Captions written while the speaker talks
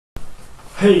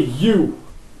Hey, you!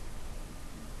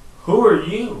 Who are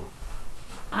you?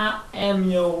 I am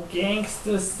your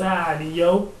gangster side,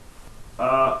 yo.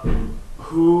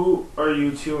 Who are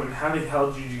you two and how the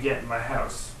hell did you get in my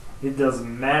house? It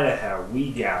doesn't matter how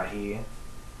we got here,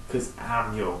 'Cause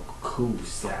I'm your cool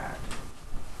side.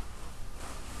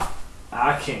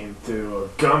 I came through a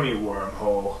gummy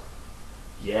wormhole.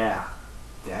 Yeah,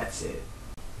 that's it.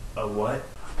 A what?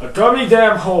 A gummy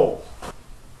damn hole!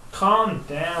 Calm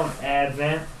down,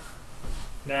 Advent.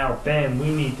 Now, Ben,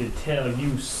 we need to tell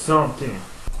you something.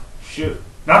 Shoot,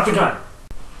 not the gun!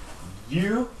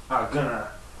 You are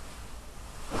gonna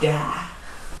die.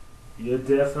 You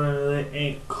definitely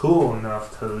ain't cool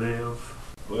enough to live.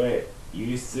 Wait,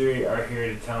 you three are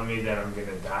here to tell me that I'm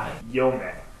gonna die? Yo,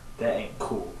 man, that ain't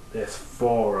cool. There's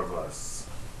 4 of us.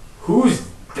 Who's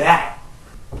that?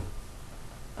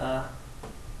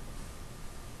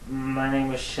 My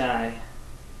name is Shy.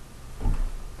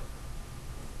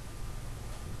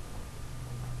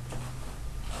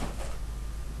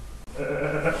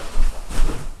 The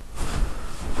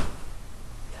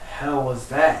hell was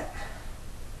that?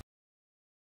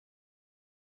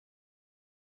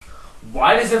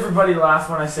 Why does everybody laugh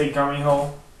when I say gummy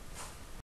hole?